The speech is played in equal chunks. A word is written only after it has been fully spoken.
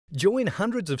Join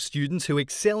hundreds of students who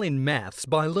excel in maths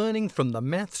by learning from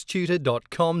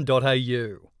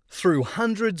themathstutor.com.au. Through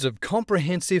hundreds of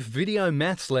comprehensive video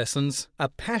maths lessons, a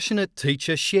passionate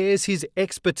teacher shares his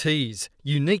expertise,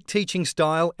 unique teaching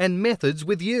style and methods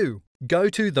with you. Go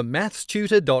to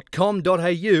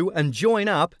themathstutor.com.au and join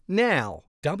up now.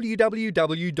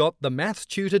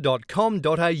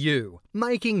 www.themathstutor.com.au.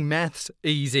 Making maths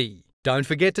easy. Don't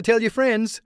forget to tell your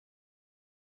friends.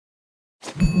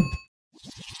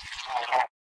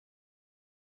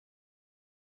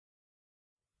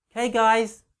 Okay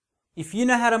guys, if you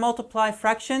know how to multiply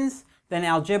fractions, then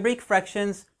algebraic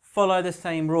fractions follow the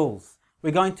same rules.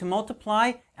 We're going to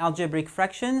multiply algebraic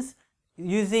fractions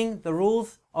using the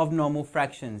rules of normal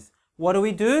fractions. What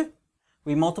do?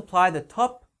 We multiply the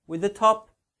top with the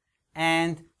top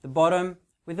and the bottom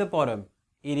with the bottom.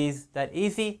 It is that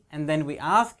easy, and then we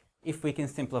ask if we can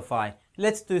simplify.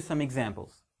 Let's do some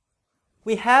examples.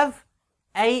 We have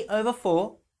a over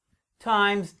 4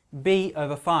 times b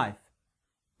over 5.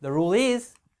 The rule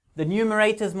is the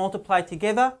numerators multiply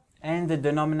together and the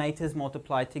denominators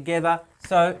multiply together.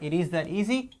 So it is that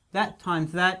easy. That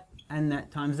times that and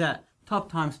that times that.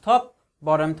 Top times top,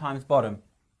 bottom times bottom.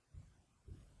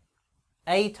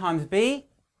 A times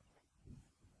b,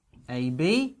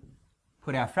 AB,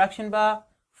 put our fraction bar,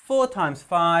 4 times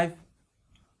 5,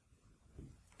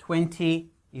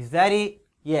 20. Is that it?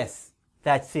 Yes,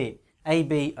 that's it.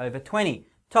 AB over 20.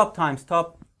 Top times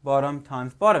top, bottom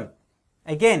times bottom.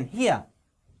 Again, here,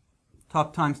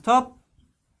 top times top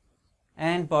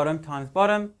and bottom times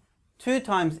bottom. 2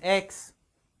 times x,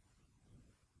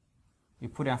 we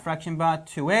put our fraction bar,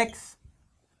 2x,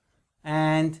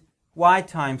 and y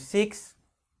times 6,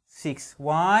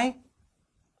 6y.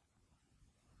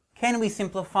 Can we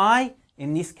simplify?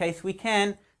 In this case we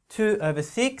can. 2 over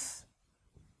 6,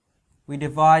 we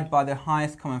divide by the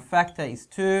highest common factor is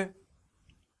 2.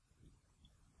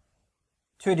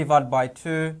 2 divided by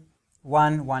 2,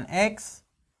 1x,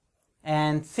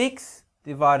 and 6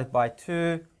 divided by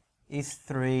 2 is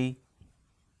 3y.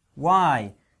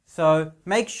 So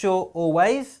make sure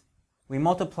always we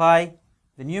multiply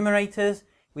the numerators,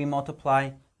 we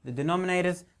multiply the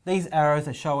denominators. These arrows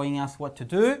are showing us what to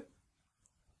do.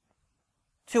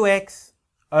 2x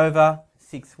over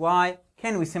 6y.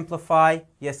 Can we simplify?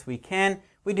 Yes, we can.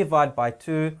 We divide by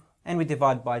 2 and we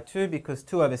divide by 2 because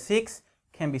 2 over 6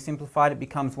 can be simplified. It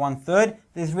becomes 1/3.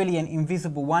 There's really an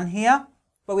invisible 1 here,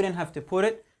 but we don't have to put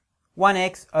it.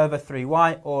 1x over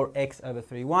 3y or x over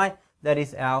 3y. That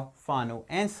is our final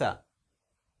answer.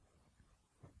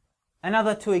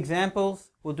 Another 2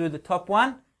 examples. We'll do the top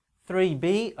one.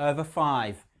 3b over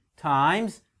 5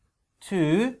 times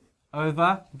 2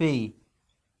 over b.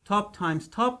 Top times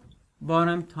top,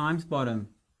 bottom times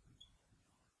bottom.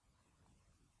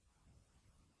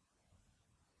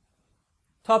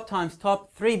 Top times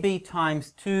top, 3b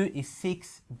times 2 is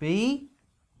 6b.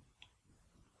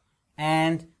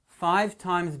 And 5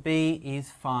 times b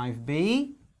is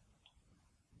 5b.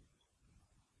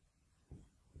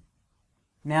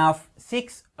 Now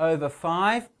 6 over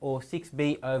 5 or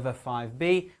 6b over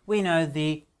 5b, we know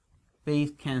the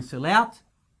b's cancel out.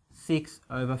 6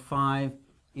 over 5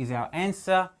 is our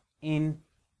answer in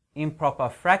improper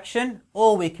fraction,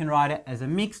 or we can write it as a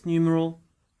mixed numeral.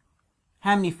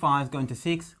 How many 5's going to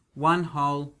 6? 1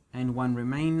 whole and 1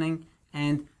 remaining,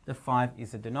 and the 5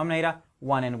 is the denominator,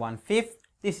 1 and 1/5.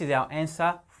 This is our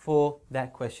answer for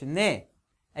that question there.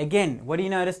 Again, what do you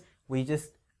notice? We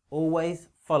just always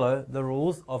follow the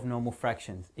rules of normal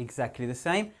fractions. Exactly the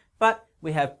same, but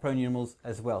we have pronumerals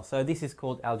as well. So this is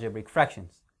called algebraic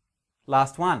fractions.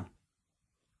 Last one,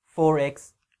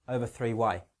 4x over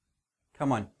 3y.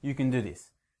 Come on, you can do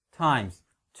this. Times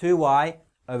 2y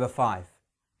over 5.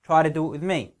 Try to do it with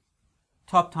me.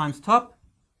 Top times top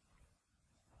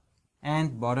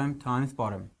and bottom times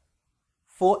bottom.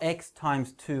 4x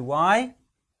times 2y.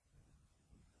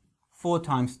 4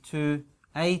 times 2,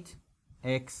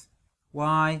 8x,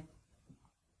 y.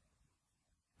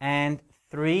 And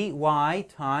 3y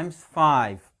times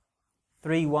 5.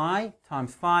 3y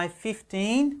times 5,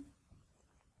 15.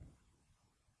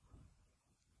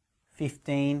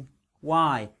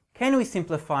 15y. Can we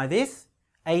simplify this?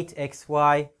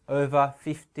 8xy over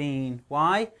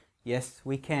 15y. Yes,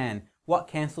 we can. What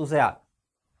cancels out?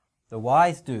 The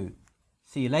y's do.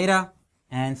 See you later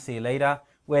and see you later.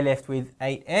 We're left with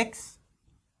 8x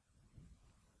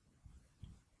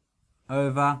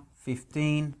over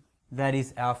 15. That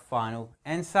is our final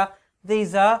answer.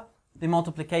 These are the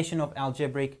multiplication of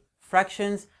algebraic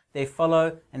fractions. They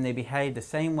follow and they behave the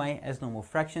same way as normal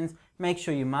fractions. Make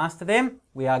sure you master them.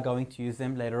 We are going to use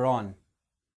them later on.